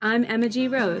I'm Emma G.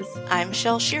 Rose. I'm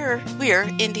Shel Shearer. We're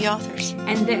indie authors.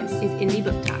 And this is Indie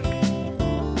Book Talk.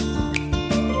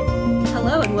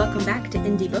 Hello and welcome back to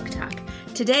Indie Book Talk.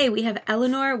 Today we have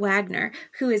Eleanor Wagner,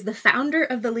 who is the founder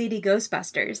of the Lady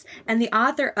Ghostbusters and the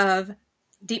author of,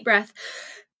 deep breath,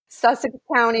 Sussex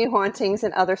County Hauntings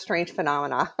and Other Strange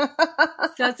Phenomena.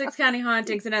 Sussex County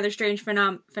Hauntings and Other Strange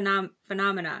Phenomena.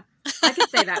 I can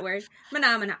say that word.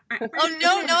 Phenomena. Oh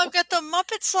no, now I've got the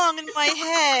Muppet song in my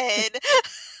head.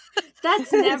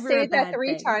 That's never say a bad that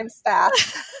three thing. times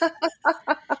fast.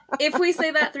 If we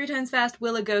say that 3 times fast,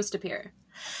 will a ghost appear?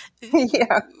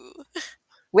 Yeah.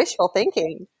 Wishful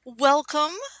thinking.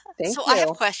 Welcome. Thank so you. I have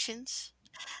questions.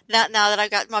 Now that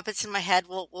I've got Muppets in my head,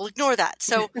 we'll ignore that.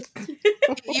 So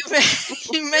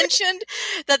you mentioned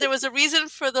that there was a reason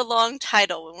for the long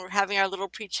title when we were having our little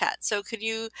pre-chat. So could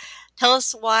you tell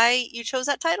us why you chose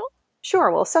that title?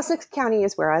 Sure. Well, Sussex County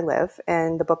is where I live,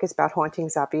 and the book is about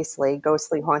hauntings, obviously,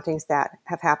 ghostly hauntings that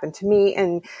have happened to me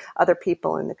and other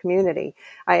people in the community.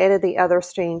 I added the Other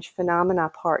Strange Phenomena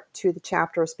part to the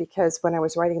chapters because when I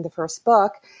was writing the first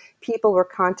book, people were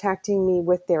contacting me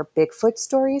with their Bigfoot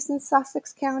stories in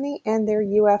Sussex County and their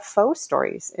UFO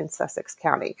stories in Sussex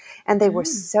County. And they were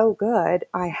so good,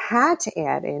 I had to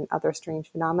add in Other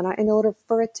Strange Phenomena in order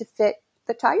for it to fit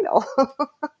the title.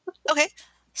 Okay.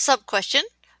 Sub-question.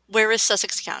 Where is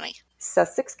Sussex County?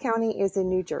 Sussex County is in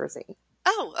New Jersey.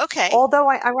 Oh, okay. Although,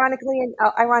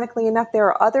 ironically enough, there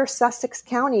are other Sussex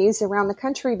counties around the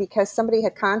country because somebody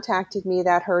had contacted me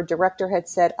that her director had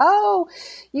said, "Oh,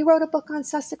 you wrote a book on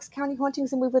Sussex County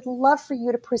hauntings and we would love for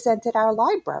you to present at our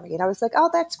library." And I was like, "Oh,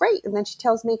 that's great." And then she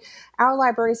tells me our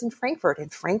library is in Frankfort,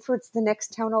 and Frankfort's the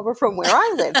next town over from where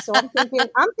I live. So I'm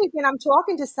thinking I'm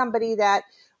talking to somebody that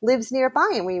lives nearby,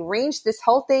 and we arranged this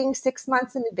whole thing 6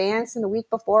 months in advance, and the week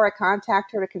before I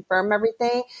contact her to confirm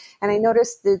everything, and I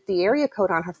noticed that the area code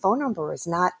on her phone number is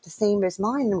not the same as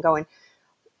mine, and I'm going,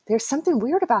 there's something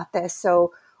weird about this.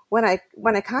 So when I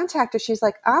contact her, she's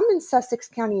like, "I'm in Sussex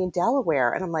County in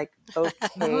Delaware," and I'm like, "Okay."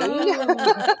 I'm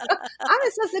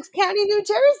in Sussex County, New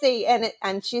Jersey,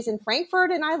 and she's in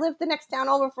Frankfort, and I live the next town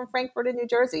over from Frankfort in New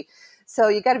Jersey. So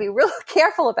you got to be real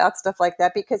careful about stuff like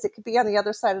that because it could be on the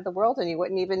other side of the world and you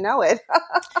wouldn't even know it.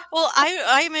 Well,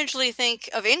 I immediately think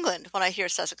of England when I hear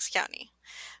Sussex County.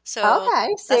 So Okay,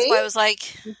 that's see? why I was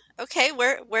like, okay,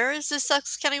 where is this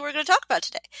Sussex County we're going to talk about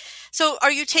today? So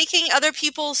are you taking other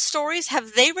people's stories?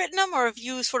 Have they written them, or have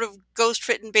you sort of ghost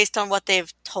written based on what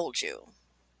they've told you?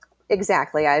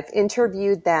 Exactly. I've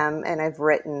interviewed them and I've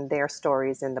written their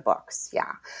stories in the books.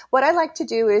 Yeah. What I like to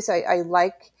do is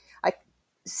I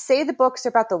say the books are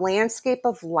about the landscape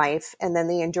of life and then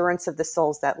the endurance of the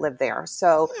souls that live there.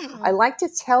 So I like to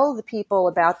tell the people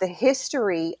about the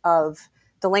history of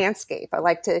the landscape. I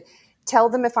like to tell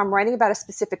them if I'm writing about a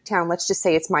specific town, let's just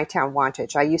say it's my town,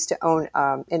 Wantage. I used to own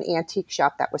an antique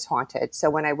shop that was haunted. So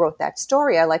when I wrote that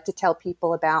story, I like to tell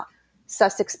people about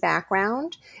Sussex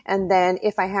background. And then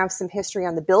if I have some history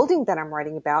on the building that I'm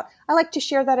writing about, I like to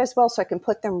share that as well so I can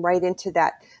put them right into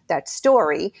that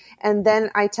story. And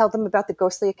then I tell them about the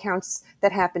ghostly accounts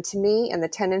that happened to me and the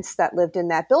tenants that lived in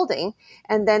that building.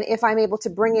 And then if I'm able to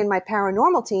bring in my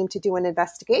paranormal team to do an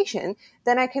investigation,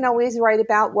 then I can always write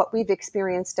about what we've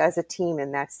experienced as a team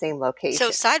in that same location.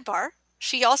 So sidebar,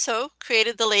 she also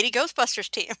created the Lady Ghostbusters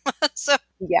team. So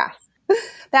yeah.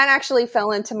 That actually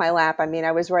fell into my lap. I mean,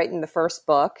 I was writing the first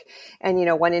book and,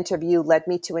 one interview led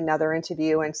me to another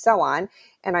interview and so on.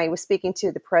 And I was speaking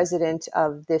to the president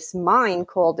of this mine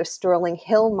called the Sterling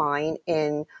Hill Mine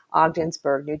in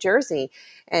Ogdensburg, New Jersey.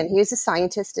 And he's a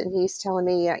scientist and he's telling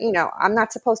me, I'm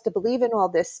not supposed to believe in all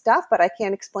this stuff, but I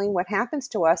can't explain what happens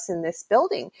to us in this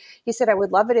building. He said, "I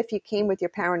would love it if you came with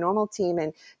your paranormal team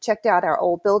and checked out our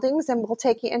old buildings and we'll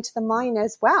take you into the mine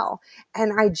as well."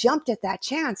 And I jumped at that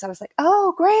chance. I was like,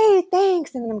 "Oh, great,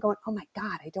 thanks." And then I'm going, "Oh my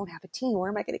God, I don't have a team.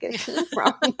 Where am I going to get a team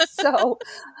from?" So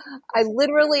I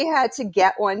literally had to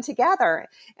get one together.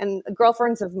 And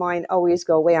girlfriends of mine always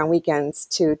go away on weekends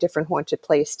to different haunted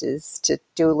places to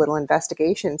do little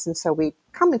investigations. And so we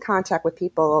come in contact with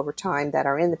people over time that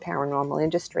are in the paranormal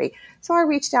industry. So I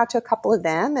reached out to a couple of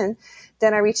them. And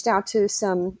then I reached out to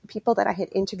some people that I had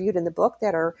interviewed in the book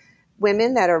that are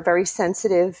women that are very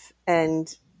sensitive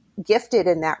and gifted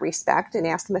in that respect, and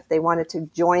asked them if they wanted to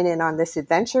join in on this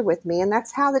adventure with me. And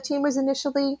that's how the team was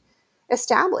initially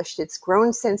established. It's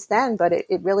grown since then, but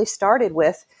it really started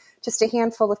with just a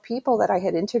handful of people that I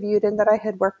had interviewed and that I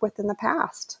had worked with in the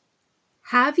past.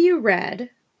 Have you read,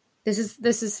 this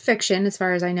is fiction as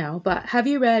far as I know, but have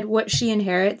you read What She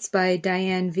Inherits by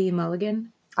Diane V.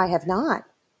 Mulligan? I have not.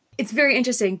 It's very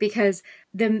interesting because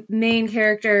the main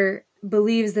character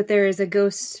believes that there is a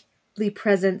ghost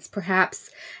presence, perhaps,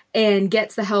 and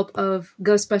gets the help of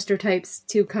Ghostbuster types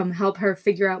to come help her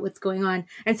figure out what's going on.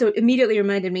 And so it immediately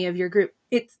reminded me of your group.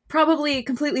 It's probably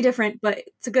completely different, but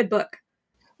it's a good book.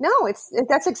 No,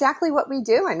 that's exactly what we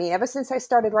do. I mean, ever since I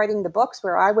started writing the books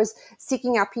where I was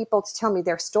seeking out people to tell me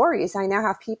their stories, I now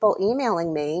have people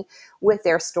emailing me with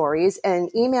their stories and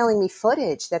emailing me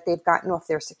footage that they've gotten off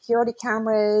their security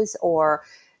cameras or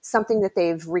something that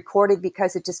they've recorded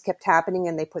because it just kept happening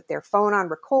and they put their phone on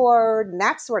record and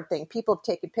that sort of thing. People have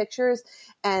taken pictures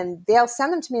and they'll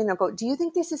send them to me and they'll go, "Do you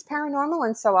think this is paranormal?"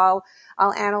 And so I'll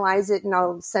analyze it and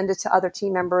I'll send it to other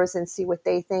team members and see what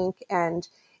they think. And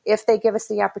if they give us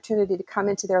the opportunity to come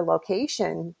into their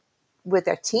location with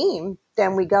their team,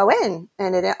 then we go in,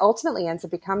 and it ultimately ends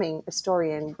up becoming a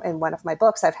story in one of my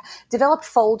books. I've developed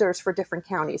folders for different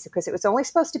counties because it was only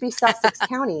supposed to be Sussex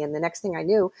County, and the next thing I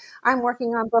knew, I'm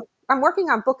working on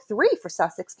book 3 for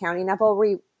Sussex County, and I've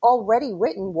already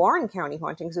written Warren County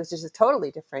Hauntings, which is a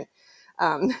totally different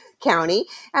county,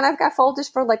 and I've got folders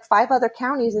for like 5 other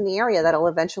counties in the area that'll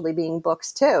eventually be in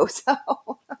books too. So.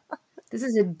 This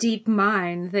is a deep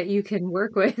mine that you can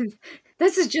work with.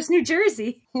 This is just New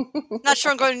Jersey. Not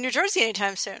sure I'm going to New Jersey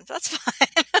anytime soon. That's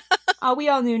fine. Oh, we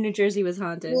all knew New Jersey was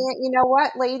haunted. Yeah, you know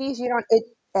what, ladies?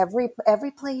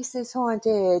 Every place is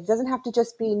haunted. It doesn't have to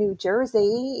just be New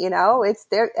Jersey. You know, it's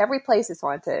there. Every place is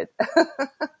haunted.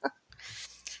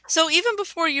 So even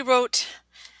before you wrote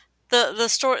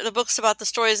the books about the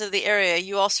stories of the area,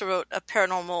 you also wrote a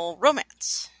paranormal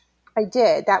romance. I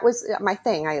did. That was my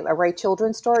thing. I write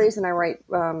children's stories and I write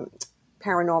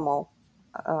paranormal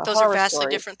Those are horror vastly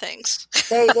stories. different things.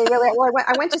 They really. Well,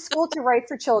 I went to school to write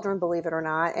for children, believe it or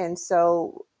not, and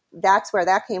so that's where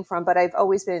that came from. But I've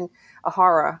always been a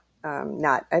horror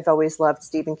nut. I've always loved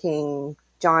Stephen King,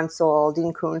 John Saul,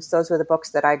 Dean Koontz. Those were the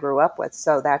books that I grew up with.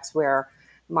 So that's where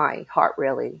my heart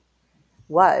really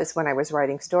was when I was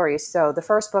writing stories. So the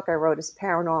first book I wrote is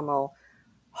paranormal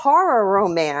horror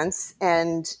romance,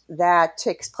 and that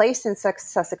takes place in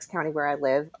Sussex County where I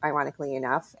live, ironically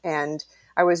enough. And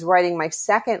I was writing my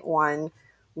second one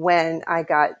when I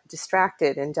got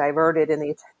distracted and diverted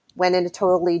and went in a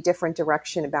totally different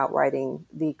direction about writing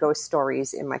the ghost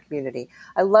stories in my community.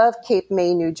 I love Cape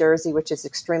May, New Jersey, which is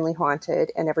extremely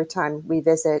haunted. And every time we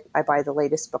visit, I buy the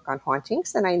latest book on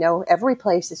hauntings. And I know every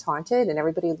place is haunted and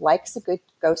everybody likes a good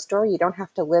ghost story. You don't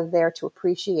have to live there to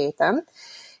appreciate them.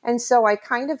 And so I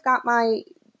kind of got my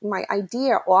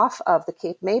idea off of the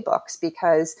Cape May books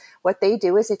because what they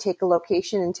do is they take a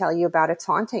location and tell you about its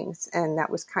hauntings. And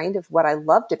that was kind of what I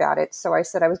loved about it. So I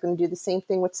said I was going to do the same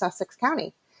thing with Sussex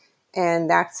County. And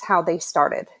that's how they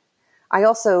started. I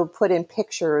also put in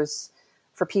pictures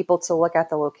for people to look at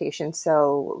the location.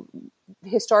 So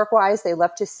historic-wise, they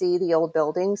love to see the old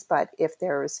buildings. But if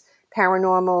there's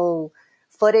paranormal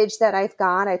footage that I've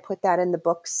got, I put that in the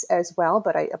books as well.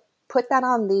 But I put that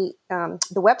on the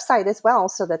website as well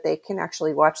so that they can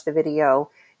actually watch the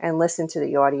video and listen to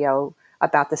the audio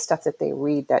about the stuff that they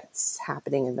read that's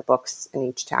happening in the books in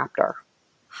each chapter.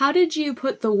 How did you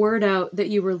put the word out that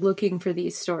you were looking for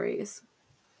these stories?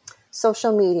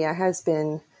 Social media has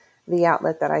been the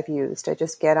outlet that I've used. I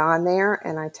just get on there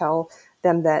and I tell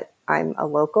them that I'm a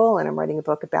local and I'm writing a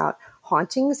book about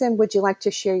hauntings and would you like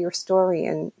to share your story?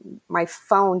 And my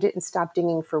phone didn't stop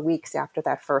dinging for weeks after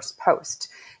that first post.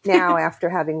 Now, after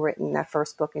having written that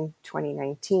first book in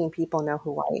 2019, people know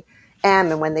who I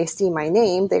am. And when they see my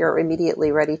name, they are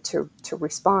immediately ready to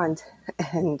respond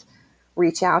and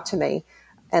reach out to me.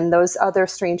 And those other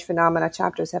Strange Phenomena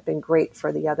chapters have been great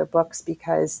for the other books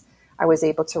because I was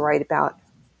able to write about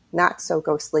not so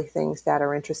ghostly things that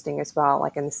are interesting as well.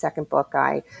 Like in the second book,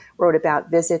 I wrote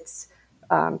about visits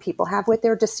people have with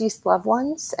their deceased loved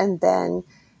ones. And then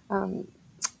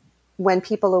when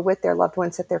people are with their loved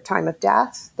ones at their time of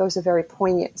death, those are very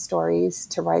poignant stories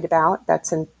to write about.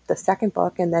 That's in the second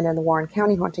book. And then in the Warren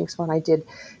County Hauntings one, I did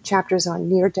chapters on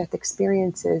near-death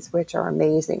experiences, which are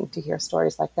amazing to hear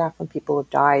stories like that from people who've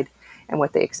died and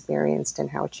what they experienced and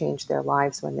how it changed their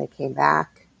lives when they came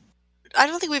back. I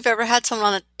don't think we've ever had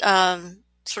someone that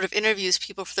sort of interviews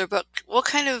people for their book. What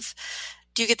kind of,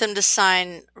 do you get them to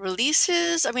sign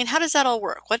releases? I mean, how does that all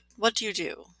work? What do you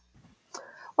do?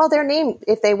 Well, their name,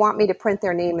 if they want me to print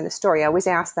their name in the story, I always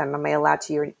ask them, am I allowed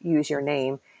to use your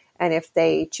name? And if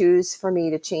they choose for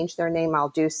me to change their name, I'll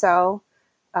do so.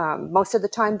 Most of the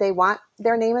time they want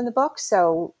their name in the book.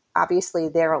 So obviously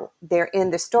they're in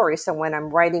the story. So when I'm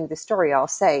writing the story, I'll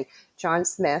say John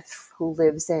Smith, who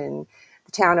lives in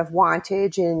the town of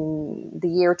Wantage in the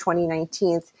year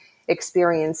 2019,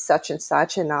 experienced such and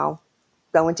such. And I'll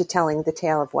go into telling the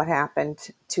tale of what happened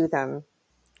to them.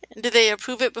 And do they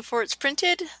approve it before it's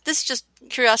printed? This is just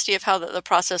curiosity of how the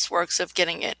process works of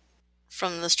getting it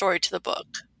from the story to the book.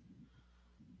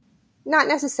 Not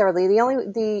necessarily. The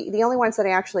only ones that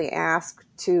I actually ask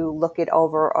to look it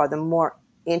over are the more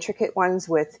intricate ones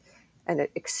with an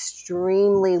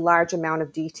extremely large amount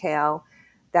of detail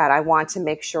that I want to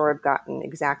make sure I've gotten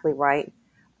exactly right.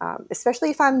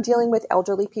 Especially if I'm dealing with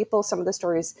elderly people. Some of the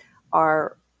stories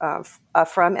are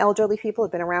from elderly people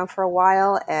who've been around for a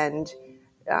while, and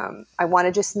I want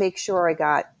to just make sure I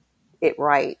got it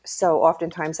right. So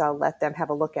oftentimes I'll let them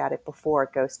have a look at it before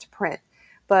it goes to print.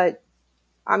 But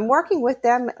I'm working with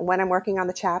them when I'm working on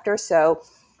the chapter. So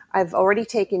I've already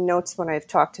taken notes when I've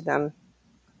talked to them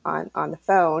on the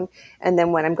phone. And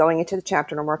then when I'm going into the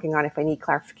chapter and I'm working on, if I need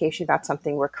clarification about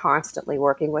something, we're constantly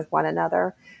working with one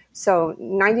another. So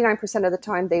 99% of the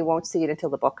time, they won't see it until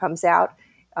the book comes out.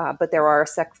 But there are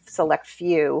a select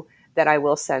few that I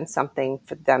will send something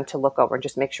for them to look over and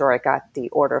just make sure I got the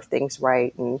order of things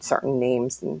right and certain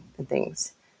names and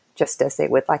things just as they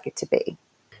would like it to be.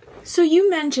 So you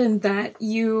mentioned that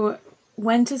you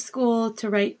went to school to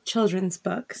write children's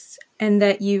books and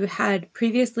that you had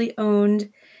previously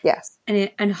owned Yes.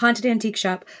 a haunted antique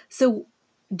shop. So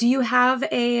do you have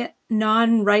a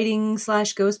non-writing /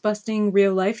 ghostbusting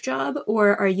real life job,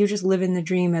 or are you just living the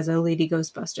dream as a lady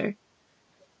Ghostbuster?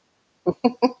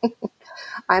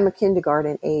 I'm a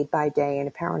kindergarten aide by day and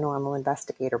a paranormal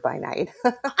investigator by night.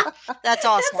 That's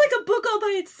awesome. That's like a book all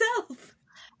by itself.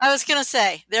 I was going to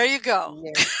say, there you go.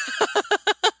 Yeah.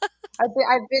 I've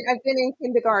been in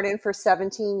kindergarten for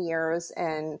 17 years,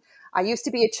 and I used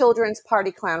to be a children's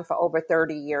party clown for over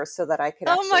 30 years so that I could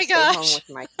actually stay home with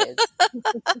my kids.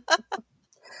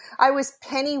 I was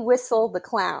Penny Whistle the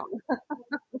clown.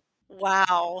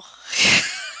 Wow.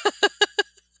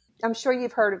 I'm sure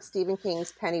you've heard of Stephen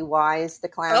King's Pennywise the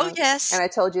clown. Oh, yes. And I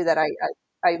told you that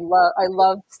I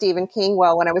love Stephen King.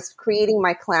 Well, when I was creating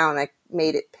my clown, I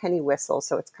made it Penny Whistle,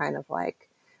 so it's kind of like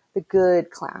the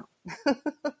good clown.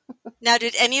 Now,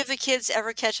 did any of the kids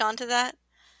ever catch on to that?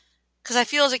 Because I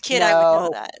feel as a kid, No. I would know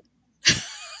that.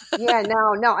 Yeah,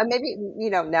 no. Maybe,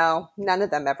 no, none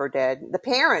of them ever did. The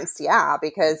parents, yeah,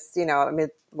 because, a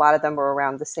lot of them were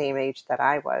around the same age that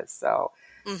I was. So,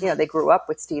 they grew up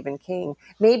with Stephen King.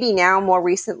 Maybe now, more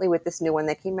recently with this new one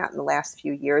that came out in the last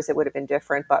few years, it would have been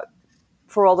different. But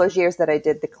for all those years that I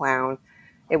did the clown,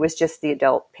 it was just the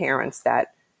adult parents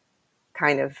that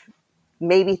kind of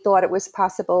maybe thought it was a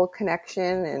possible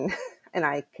connection. And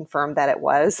I confirmed that it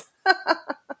was.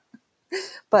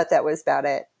 But that was about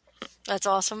it. That's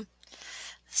awesome.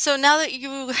 So now that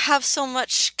you have so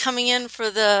much coming in for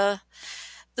the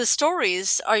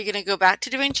stories, are you going to go back to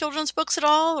doing children's books at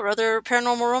all or other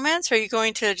paranormal romance? Or are you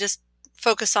going to just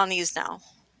focus on these now?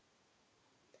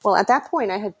 Well, at that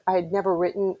point, I had never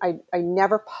written, I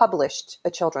never published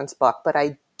a children's book, but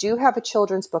I do have a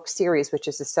children's book series, which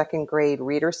is a second grade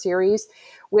reader series,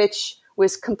 which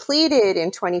was completed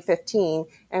in 2015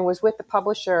 and was with the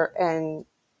publisher and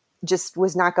just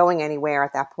was not going anywhere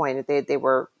at that point. It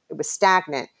was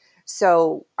stagnant.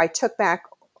 So I took back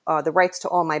the rights to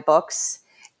all my books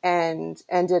and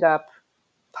ended up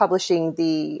publishing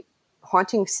the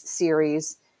Hauntings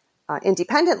series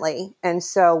independently. And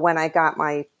so when I got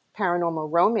my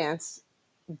paranormal romance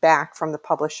back from the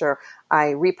publisher,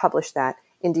 I republished that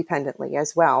independently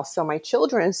as well. So my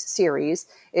children's series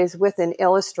is with an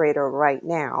illustrator right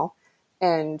now,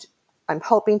 and I'm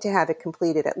hoping to have it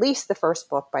completed, at least the first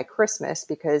book, by Christmas,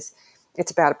 because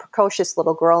it's about a precocious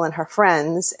little girl and her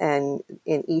friends, and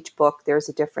in each book there's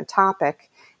a different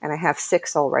topic, and I have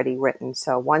 6 already written.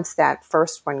 So once that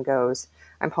first one goes,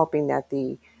 I'm hoping that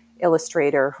the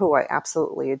illustrator, who I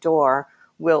absolutely adore,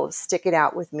 will stick it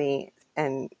out with me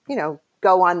and,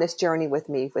 go on this journey with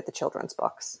me with the children's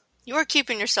books. You are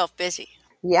keeping yourself busy.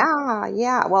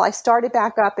 Yeah. Well, I started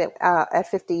back up at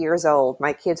 50 years old.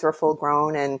 My kids were full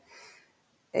grown, and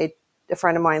a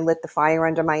friend of mine lit the fire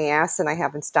under my ass, and I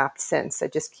haven't stopped since. I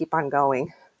just keep on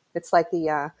going. It's like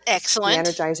the Excellent.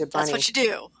 The Energizer Bunny. That's what you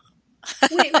do.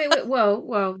 Wait,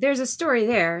 whoa. There's a story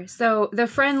there. So the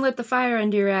friend lit the fire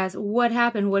under your ass. What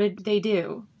happened? What did they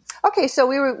do? Okay, so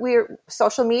we're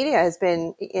social media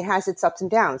it has its ups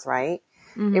and downs, right?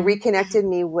 Mm-hmm. It reconnected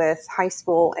me with high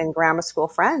school and grammar school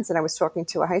friends, and I was talking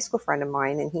to a high school friend of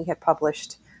mine, and he had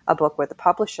published a book with a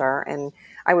publisher, and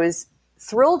I was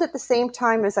thrilled at the same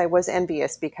time as I was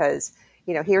envious because,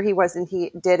 here he was and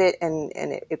he did it and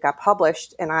it got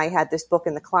published, and I had this book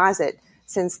in the closet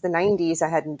since the 90s I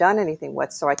hadn't done anything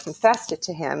with. So I confessed it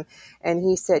to him, and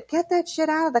he said, "Get that shit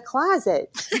out of the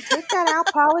closet. Take that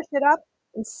out, polish it up,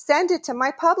 and send it to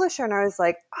my publisher. And I was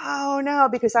like, oh no,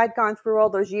 because I'd gone through all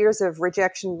those years of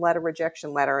rejection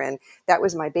letter. And that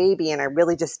was my baby. And I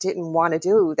really just didn't want to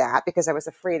do that because I was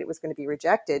afraid it was going to be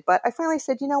rejected. But I finally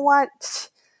said, you know what?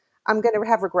 I'm going to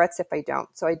have regrets if I don't.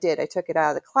 So I did. I took it out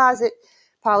of the closet,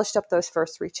 polished up those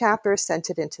first 3 chapters, sent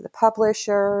it into the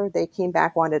publisher. They came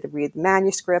back, wanted to read the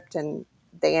manuscript, and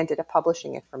they ended up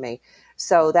publishing it for me.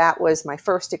 So that was my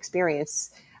first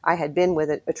experience. I had been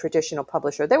with a traditional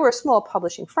publisher. They were a small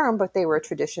publishing firm, but they were a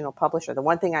traditional publisher. The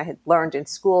one thing I had learned in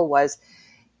school was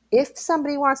if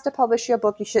somebody wants to publish your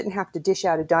book, you shouldn't have to dish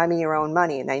out a dime of your own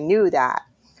money. And I knew that.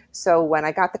 So when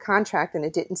I got the contract and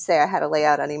it didn't say I had to lay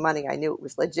out any money, I knew it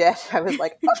was legit. I was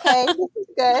like, okay, this is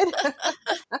good.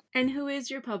 And who is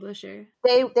your publisher?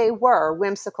 They were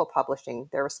Whimsical Publishing.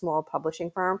 They're a small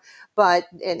publishing firm,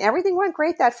 and everything went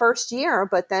great that first year.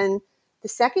 But then the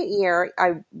second year,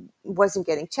 I wasn't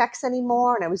getting checks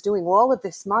anymore, and I was doing all of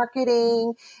this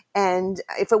marketing. And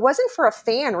if it wasn't for a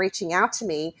fan reaching out to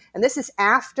me, and this is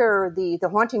after the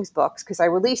Hauntings books, because I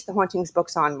released the Hauntings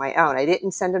books on my own. I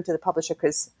didn't send them to the publisher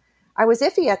because I was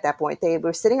iffy at that point. They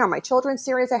were sitting on my children's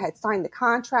series. I had signed the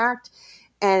contract.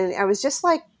 And I was just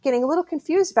like getting a little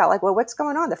confused about like, well, what's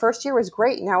going on? The first year was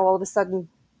great. Now all of a sudden,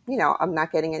 I'm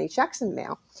not getting any checks in the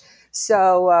mail.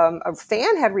 So a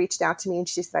fan had reached out to me and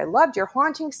she said, I loved your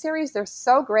Haunting series. They're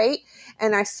so great.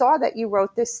 And I saw that you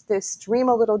wrote this Dream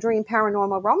a Little Dream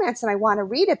paranormal romance and I want to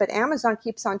read it, but Amazon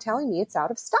keeps on telling me it's out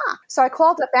of stock. So I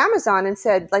called up Amazon and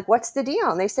said, like, what's the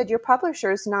deal? And they said, your publisher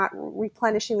is not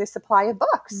replenishing the supply of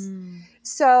books.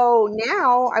 So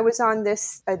now I was on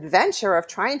this adventure of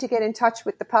trying to get in touch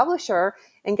with the publisher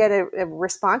and get a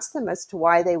response to them as to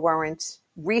why they weren't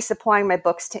resupplying my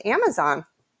books to Amazon.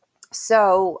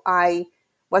 So I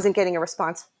wasn't getting a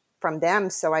response from them.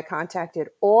 So I contacted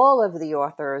all of the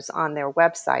authors on their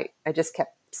website. I just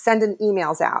kept sending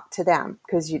emails out to them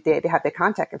because they have their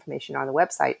contact information on the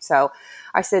website. So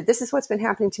I said, this is what's been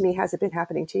happening to me. Has it been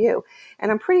happening to you? And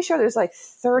I'm pretty sure there's like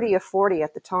 30 or 40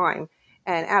 at the time.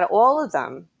 And out of all of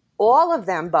them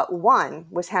but one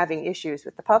was having issues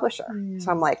with the publisher.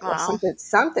 So I'm like, well,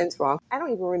 something's wrong. I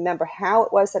don't even remember how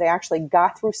it was that I actually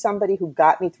got through somebody who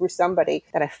got me through somebody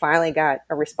that I finally got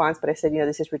a response. But I said,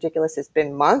 this is ridiculous. It's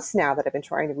been months now that I've been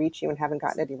trying to reach you and haven't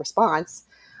gotten any response.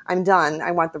 I'm done. I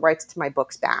want the rights to my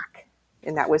books back.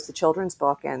 And that was the children's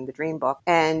book and the dream book.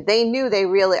 And they knew I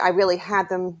really had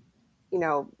them,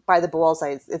 by the balls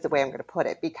is the way I'm going to put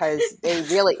it, because they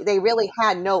really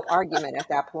had no argument at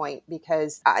that point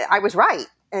because I was right.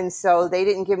 And so they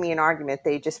didn't give me an argument.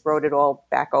 They just wrote it all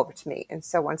back over to me. And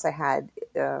so once I had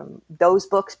those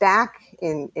books back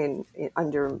in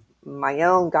under my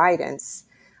own guidance,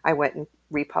 I went and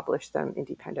republished them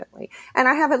independently. And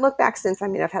I haven't looked back since. I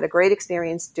mean, I've had a great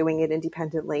experience doing it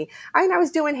independently. I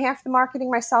was doing half the marketing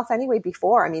myself anyway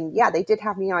before. I mean, yeah, they did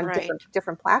have me on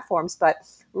different platforms, but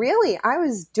really I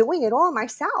was doing it all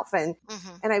myself. And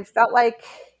I felt like,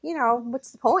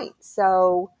 what's the point?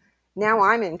 So now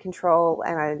I'm in control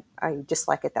and I just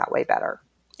like it that way better.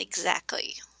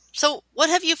 Exactly. So what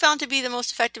have you found to be the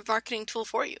most effective marketing tool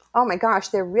for you? Oh my gosh,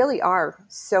 there really are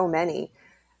so many.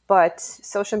 But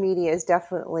social media is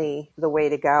definitely the way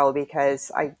to go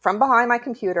because from behind my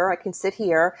computer, I can sit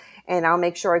here and I'll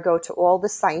make sure I go to all the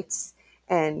sites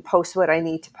and post what I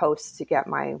need to post to get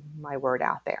my word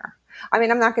out there. I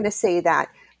mean, I'm not going to say that,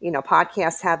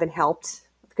 podcasts haven't helped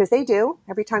because they do.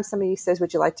 Every time somebody says,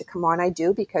 would you like to come on? I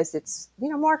do because it's,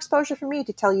 more exposure for me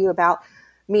to tell you about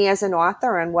me as an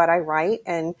author and what I write.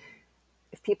 And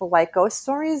if people like ghost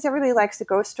stories, everybody likes a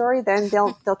ghost story, then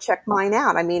they'll check mine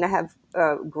out. I mean, I have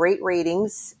great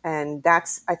ratings, and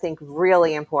that's, I think,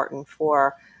 really important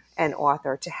for an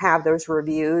author to have those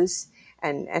reviews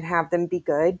and have them be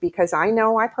good because I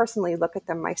know I personally look at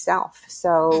them myself.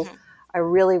 So I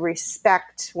really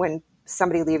respect when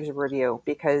somebody leaves a review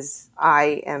because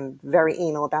I am very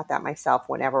anal about that myself.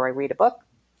 Whenever I read a book,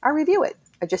 I review it.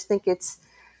 I just think it's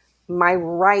my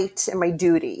right and my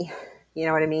duty. You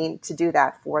know what I mean? To do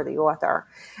that for the author.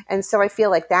 And so I feel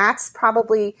like that's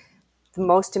probably the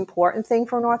most important thing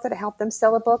for an author to help them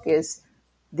sell a book is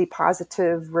the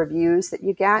positive reviews that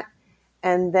you get.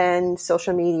 And then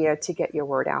social media to get your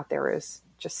word out there is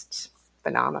just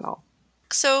phenomenal.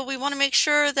 So we want to make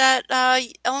sure that,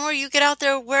 Eleanor, you get out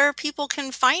there where people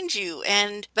can find you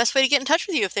and best way to get in touch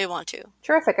with you if they want to.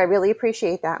 Terrific. I really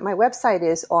appreciate that. My website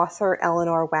is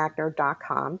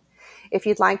authoreleanorwagner.com. If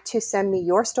you'd like to send me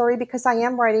your story, because I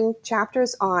am writing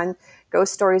chapters on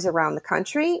ghost stories around the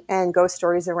country and ghost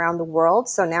stories around the world.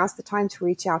 So now's the time to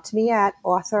reach out to me at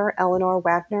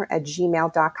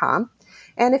authoreleanorwagner@gmail.com.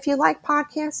 And if you like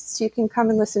podcasts, you can come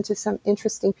and listen to some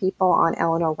interesting people on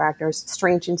Eleanor Wagner's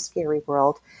Strange and Scary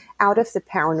World out of the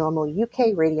Paranormal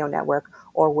UK Radio Network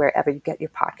or wherever you get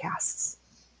your podcasts.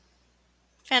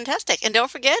 Fantastic. And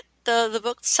don't forget the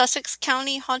book Sussex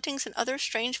County Hauntings and Other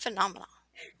Strange Phenomena.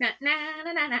 Na, na,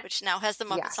 na, na, na. Which now has the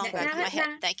Muppet song back in my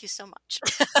head. Thank you so much.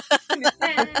 Na,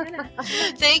 na, na.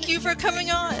 Thank you for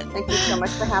coming on. Thank you so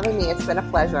much for having me. It's been a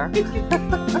pleasure.